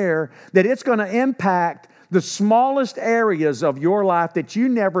over there that it's going to impact the smallest areas of your life that you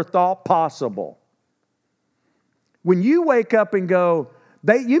never thought possible. When you wake up and go,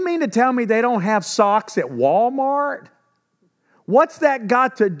 you mean to tell me they don't have socks at Walmart? What's that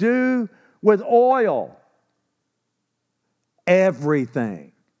got to do with oil?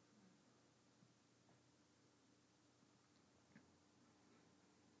 Everything.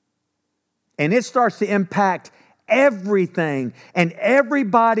 And it starts to impact everything. And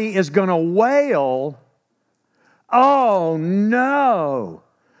everybody is going to wail, oh no,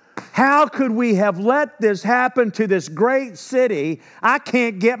 how could we have let this happen to this great city? I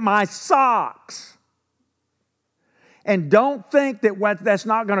can't get my socks. And don't think that that's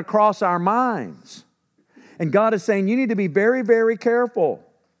not going to cross our minds. And God is saying you need to be very, very careful.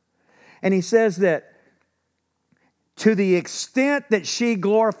 And He says that to the extent that she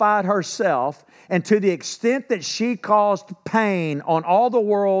glorified herself, And to the extent that she caused pain on all the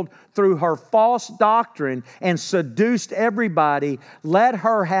world through her false doctrine and seduced everybody, let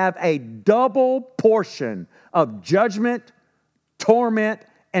her have a double portion of judgment, torment,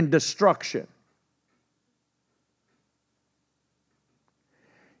 and destruction.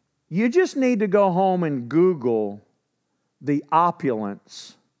 You just need to go home and Google the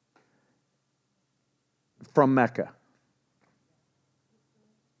opulence from Mecca.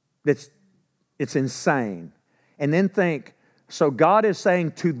 It's insane. And then think, so God is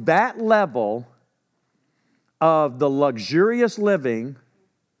saying to that level of the luxurious living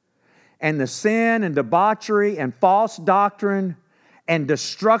and the sin and debauchery and false doctrine and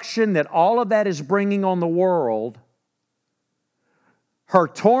destruction that all of that is bringing on the world, her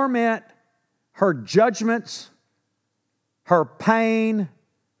torment, her judgments, her pain,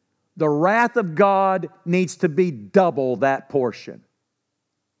 the wrath of God needs to be double that portion.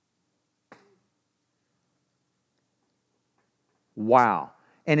 Wow.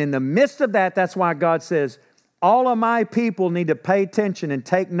 And in the midst of that, that's why God says, all of my people need to pay attention and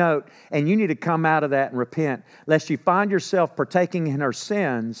take note, and you need to come out of that and repent, lest you find yourself partaking in her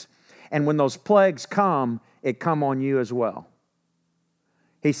sins, and when those plagues come, it come on you as well.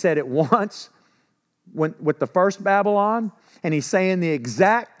 He said it once with the first Babylon, and he's saying the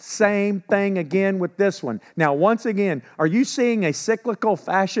exact same thing again with this one. Now, once again, are you seeing a cyclical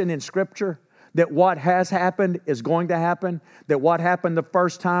fashion in Scripture? That what has happened is going to happen? That what happened the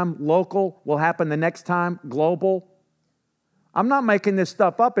first time, local, will happen the next time, global? I'm not making this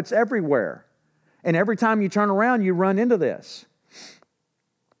stuff up. It's everywhere. And every time you turn around, you run into this.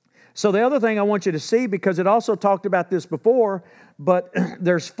 So the other thing I want you to see, because it also talked about this before, but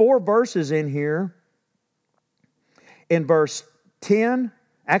there's 4 verses in here. In verse 10,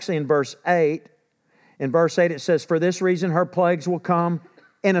 actually in verse 8, in verse 8 it says, for this reason her plagues will come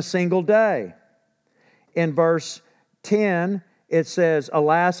in a single day. In verse 10, it says,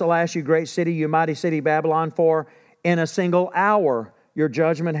 alas, alas, you great city, you mighty city Babylon, for in a single hour your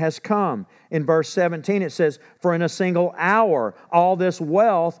judgment has come. In verse 17, it says, for in a single hour all this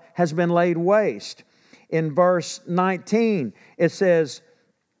wealth has been laid waste. In verse 19, it says,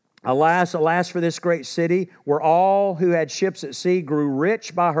 alas, alas for this great city, where all who had ships at sea grew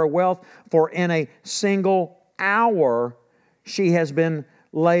rich by her wealth, for in a single hour she has been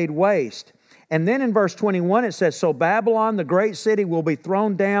laid waste. And then in verse 21 it says, so Babylon, the great city, will be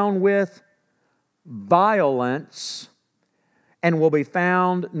thrown down with violence and will be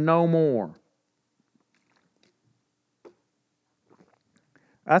found no more.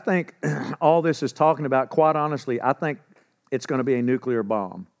 I think all this is talking about, quite honestly, I think it's going to be a nuclear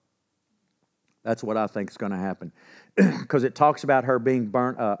bomb. That's what I think is going to happen. Because it talks about her being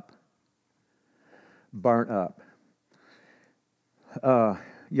burnt up. Burnt up.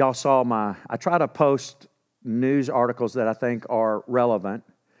 Y'all saw I try to post news articles that I think are relevant.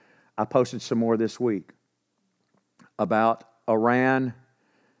 I posted some more this week about Iran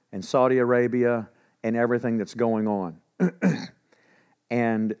and Saudi Arabia and everything that's going on.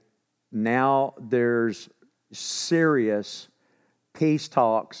 And now there's serious peace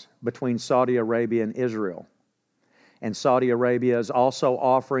talks between Saudi Arabia and Israel. And Saudi Arabia is also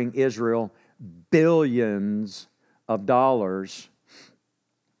offering Israel billions of dollars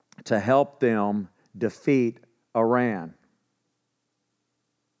to help them defeat Iran.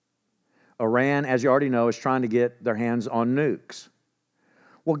 Iran, as you already know, is trying to get their hands on nukes.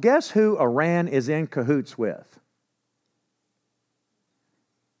 Well, guess who Iran is in cahoots with?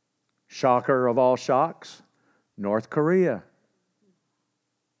 Shocker of all shocks, North Korea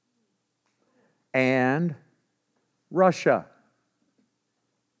and Russia.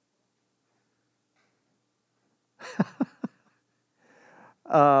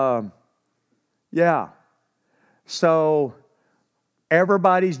 Yeah. So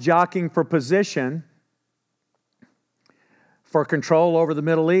everybody's jockeying for position for control over the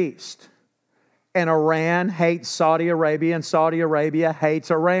Middle East. And Iran hates Saudi Arabia, and Saudi Arabia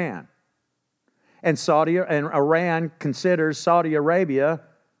hates Iran. And Iran considers Saudi Arabia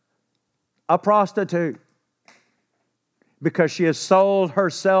a prostitute because she has sold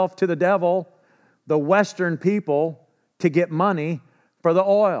herself to the devil, the Western people, to get money for the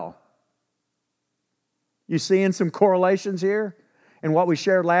oil. You seeing some correlations here? And what we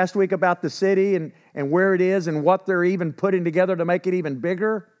shared last week about the city and where it is and what they're even putting together to make it even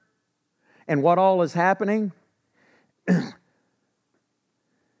bigger and what all is happening. And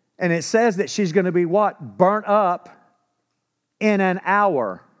it says that she's going to be what? Burnt up in an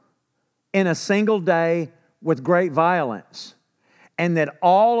hour, in a single day with great violence. And that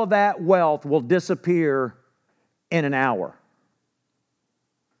all of that wealth will disappear in an hour.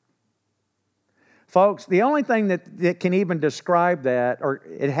 Folks, the only thing that can even describe that, or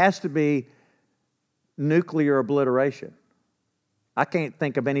it has to be nuclear obliteration. I can't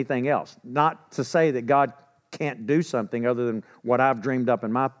think of anything else. Not to say that God can't do something other than what I've dreamed up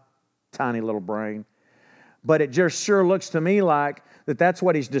in my tiny little brain. But it just sure looks to me like that's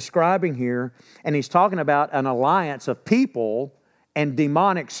what he's describing here. And he's talking about an alliance of people and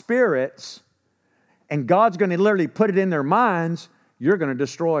demonic spirits. And God's going to literally put it in their minds, you're going to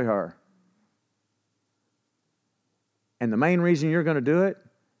destroy her. And the main reason you're going to do it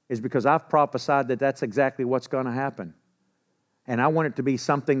is because I've prophesied that that's exactly what's going to happen. And I want it to be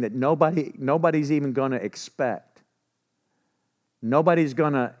something that nobody's even going to expect. Nobody's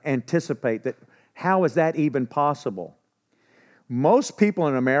going to anticipate that. How is that even possible? Most people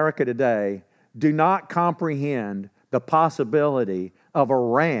in America today do not comprehend the possibility of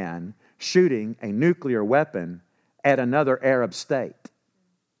Iran shooting a nuclear weapon at another Arab state.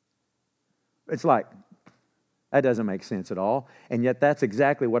 It's like, that doesn't make sense at all. And yet that's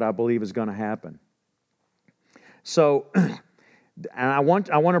exactly what I believe is going to happen. So, and I want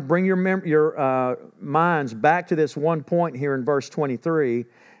to bring your minds back to this one point here in verse 23.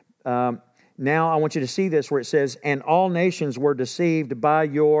 Now I want you to see this where it says, and all nations were deceived by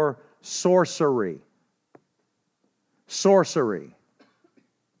your sorcery. Sorcery.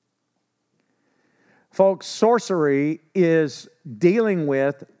 Folks, sorcery is dealing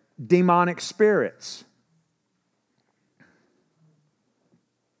with demonic spirits.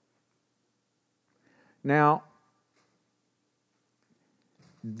 Now,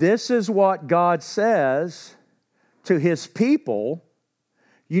 this is what God says to His people.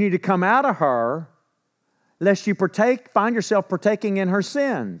 You need to come out of her, lest you find yourself partaking in her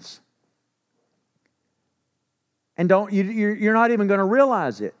sins. And you're not even going to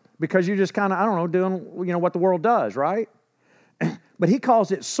realize it because you're just kind of, doing what the world does, right? But he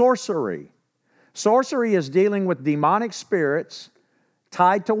calls it sorcery. Sorcery is dealing with demonic spirits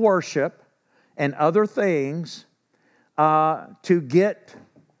tied to worship and other things to get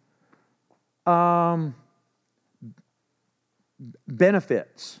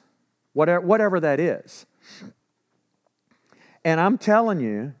benefits, whatever that is. And I'm telling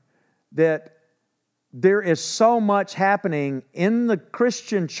you that there is so much happening in the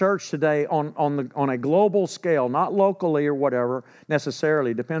Christian church today on a global scale, not locally or whatever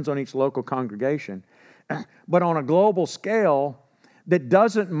necessarily, depends on each local congregation, but on a global scale that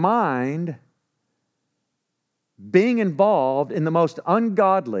doesn't mind being involved in the most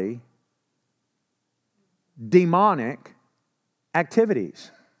ungodly, demonic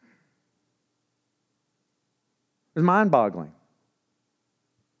activities. It's mind-boggling.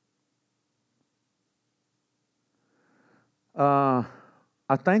 I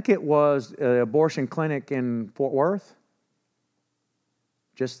think it was an abortion clinic in Fort Worth,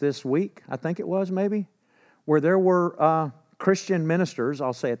 just this week, I think it was maybe, where there were Christian ministers,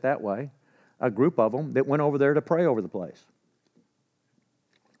 I'll say it that way, a group of them that went over there to pray over the place.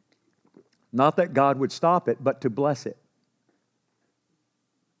 Not that God would stop it, but to bless it.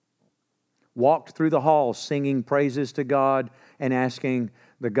 Walked through the halls singing praises to God and asking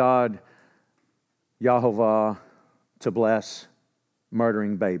the God, Yahovah, to bless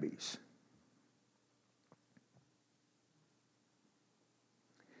murdering babies.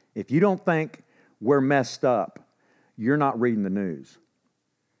 If you don't think we're messed up, you're not reading the news.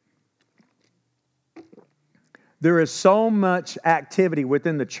 There is so much activity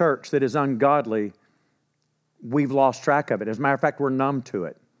within the church that is ungodly, we've lost track of it. As a matter of fact, we're numb to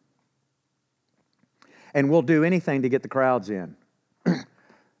it. And we'll do anything to get the crowds in.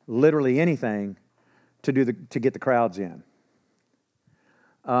 Literally anything to get the crowds in.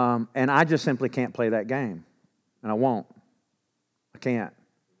 And I just simply can't play that game. And I won't. I can't.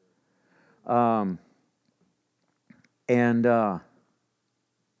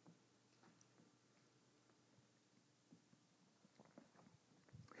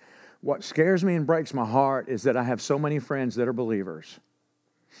 What scares me and breaks my heart is that I have so many friends that are believers.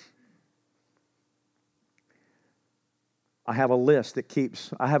 I have a list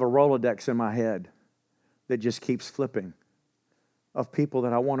I have a Rolodex in my head that just keeps flipping of people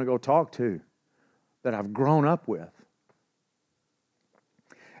that I want to go talk to, that I've grown up with.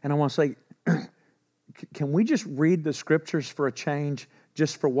 And I want to say, can we just read the scriptures for a change,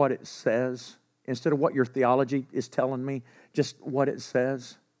 just for what it says, instead of what your theology is telling me, just what it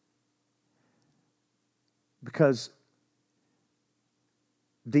says? Because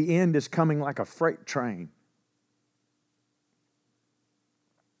the end is coming like a freight train.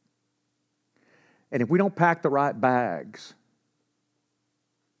 And if we don't pack the right bags,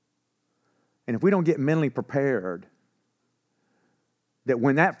 and if we don't get mentally prepared, that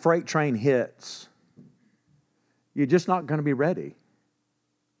when that freight train hits, you're just not going to be ready.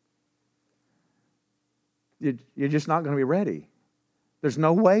 You're just not going to be ready. There's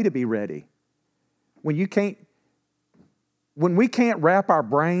no way to be ready. When we can't wrap our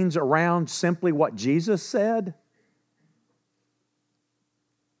brains around simply what Jesus said,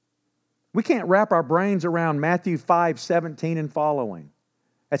 we can't wrap our brains around Matthew 5:17 and following.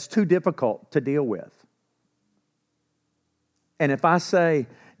 That's too difficult to deal with. And if I say,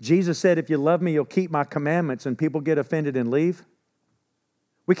 Jesus said, if you love me, you'll keep my commandments, and people get offended and leave,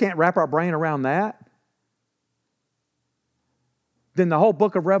 we can't wrap our brain around that. Then the whole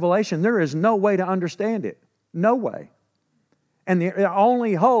book of Revelation, there is no way to understand it. No way. And the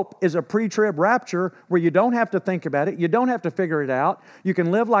only hope is a pre-trib rapture where you don't have to think about it. You don't have to figure it out. You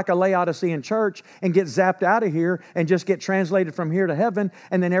can live like a Laodicean church and get zapped out of here and just get translated from here to heaven,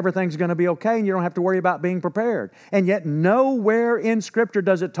 and then everything's going to be okay and you don't have to worry about being prepared. And yet nowhere in Scripture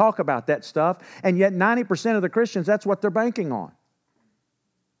does it talk about that stuff, and yet 90% of the Christians, that's what they're banking on.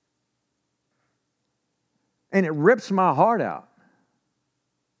 And it rips my heart out.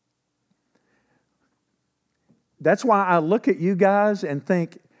 That's why I look at you guys and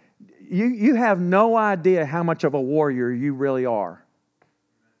think, you have no idea how much of a warrior you really are.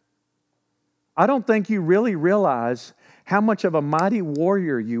 I don't think you really realize how much of a mighty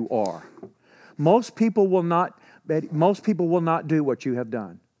warrior you are. Most people will not do what you have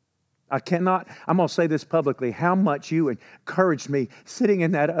done. I'm going to say this publicly, how much you encouraged me sitting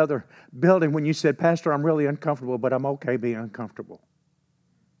in that other building when you said, Pastor, I'm really uncomfortable, but I'm okay being uncomfortable.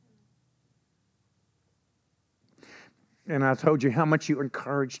 And I told you how much you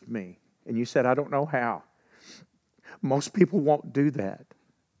encouraged me. And you said, I don't know how. Most people won't do that.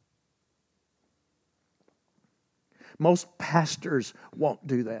 Most pastors won't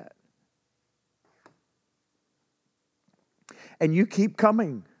do that. And you keep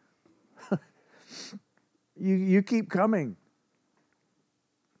coming. You keep coming.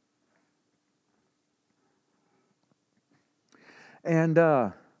 And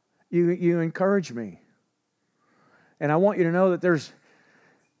you encourage me. And I want you to know that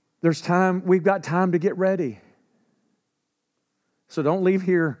there's time, we've got time to get ready. So don't leave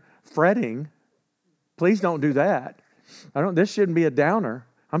here fretting. Please don't do that. This shouldn't be a downer.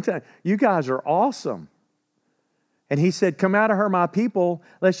 I'm telling you, you guys are awesome. And he said, come out of her, my people,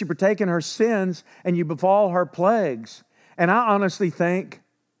 lest you partake in her sins and you befall her plagues. And I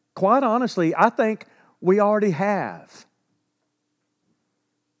quite honestly, I think we already have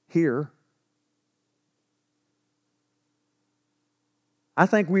here. I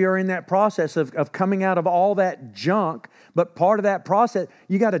think we are in that process of coming out of all that junk, but part of that process,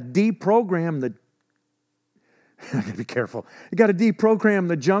 you got to deprogram I got to be careful. You got to deprogram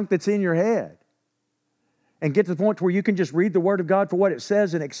the junk that's in your head and get to the point where you can just read the Word of God for what it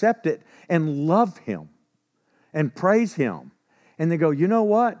says and accept it and love Him and praise Him. And they go, you know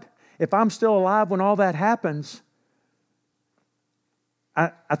what? If I'm still alive when all that happens,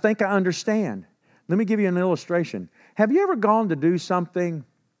 I think I understand. Let me give you an illustration. Have you ever gone to do something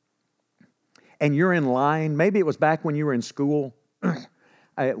and you're in line? Maybe it was back when you were in school,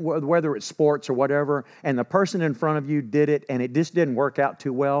 whether it's sports or whatever, and the person in front of you did it and it just didn't work out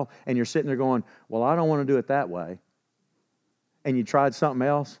too well, and you're sitting there going, well, I don't want to do it that way. And you tried something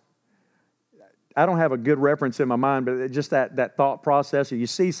else. I don't have a good reference in my mind, but just that thought process. Or you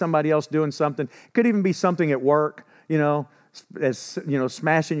see somebody else doing something. It could even be something at work, as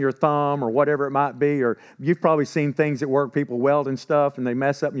smashing your thumb or whatever it might be, or you've probably seen things at work, people weld and stuff, and they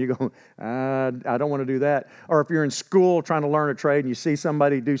mess up, and you go, I don't want to do that. Or if you're in school trying to learn a trade, and you see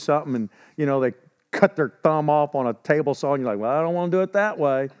somebody do something, and they cut their thumb off on a table saw, and you're like, well, I don't want to do it that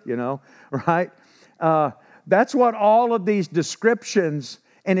way, right? That's what all of these descriptions,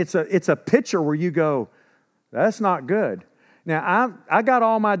 and it's a picture where you go, that's not good. Now, I got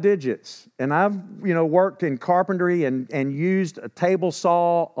all my digits, and I've, worked in carpentry and used a table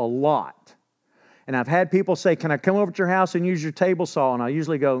saw a lot. And I've had people say, can I come over to your house and use your table saw? And I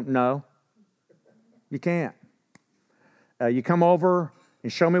usually go, no, you can't. You come over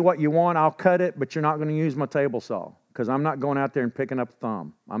and show me what you want, I'll cut it, but you're not going to use my table saw because I'm not going out there and picking up a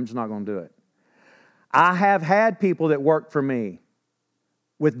thumb. I'm just not going to do it. I have had people that work for me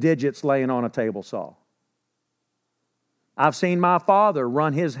with digits laying on a table saw. I've seen my father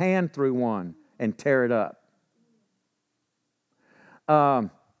run his hand through one and tear it up.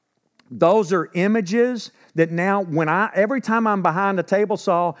 Those are images that now, every time I'm behind a table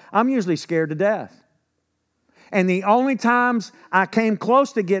saw, I'm usually scared to death. And the only times I came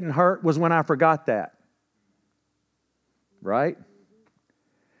close to getting hurt was when I forgot that. Right?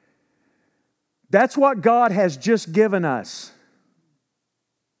 That's what God has just given us.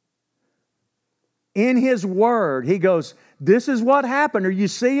 In His Word, He goes, this is what happened. Are you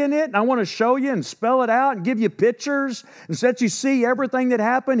seeing it? And I want to show you and spell it out and give you pictures and so that you see everything that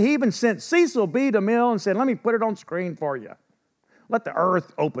happened. He even sent Cecil B. DeMille and said, let me put it on screen for you. Let the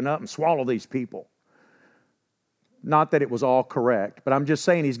earth open up and swallow these people. Not that it was all correct, but I'm just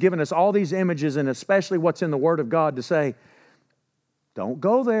saying He's given us all these images and especially what's in the Word of God to say, don't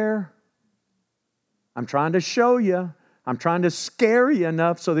go there. I'm trying to show you. I'm trying to scare you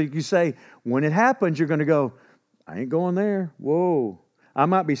enough so that you say, when it happens, you're going to go, I ain't going there. Whoa. I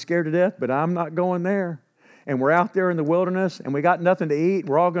might be scared to death, but I'm not going there. And we're out there in the wilderness and we got nothing to eat.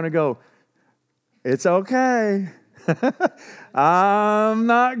 We're all going to go, it's okay. I'm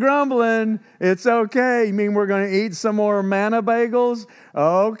not grumbling. It's okay. You mean we're going to eat some more manna bagels?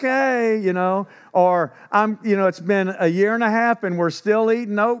 Okay, Or it's been a year and a half and we're still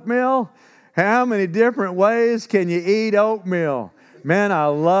eating oatmeal. How many different ways can you eat oatmeal? Man, I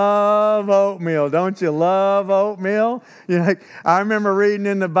love oatmeal. Don't you love oatmeal? I remember reading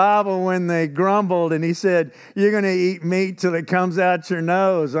in the Bible when they grumbled and He said, you're going to eat meat till it comes out your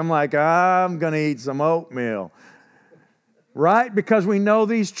nose. I'm like, I'm going to eat some oatmeal. Right? Because we know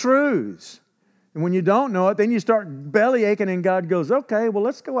these truths. And when you don't know it, then you start belly aching and God goes, okay, well,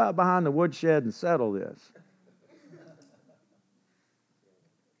 let's go out behind the woodshed and settle this.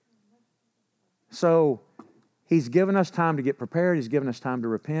 So He's given us time to get prepared. He's given us time to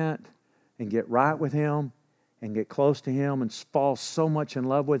repent and get right with Him and get close to Him and fall so much in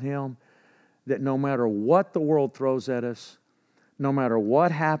love with Him that no matter what the world throws at us, no matter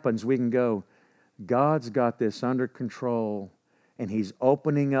what happens, we can go, God's got this under control and He's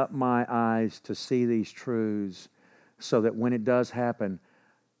opening up my eyes to see these truths so that when it does happen,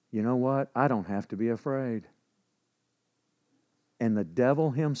 you know what? I don't have to be afraid. And the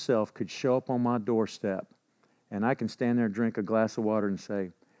devil himself could show up on my doorstep and I can stand there and drink a glass of water and say,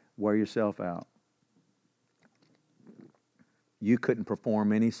 wear yourself out. You couldn't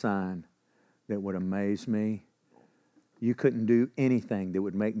perform any sign that would amaze me. You couldn't do anything that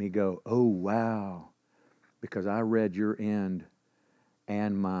would make me go, oh, wow, because I read your end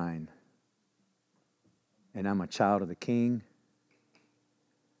and mine. And I'm a child of the King.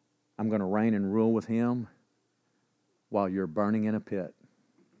 I'm going to reign and rule with Him while you're burning in a pit.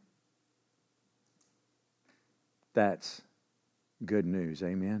 That's good news.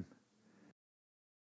 Amen.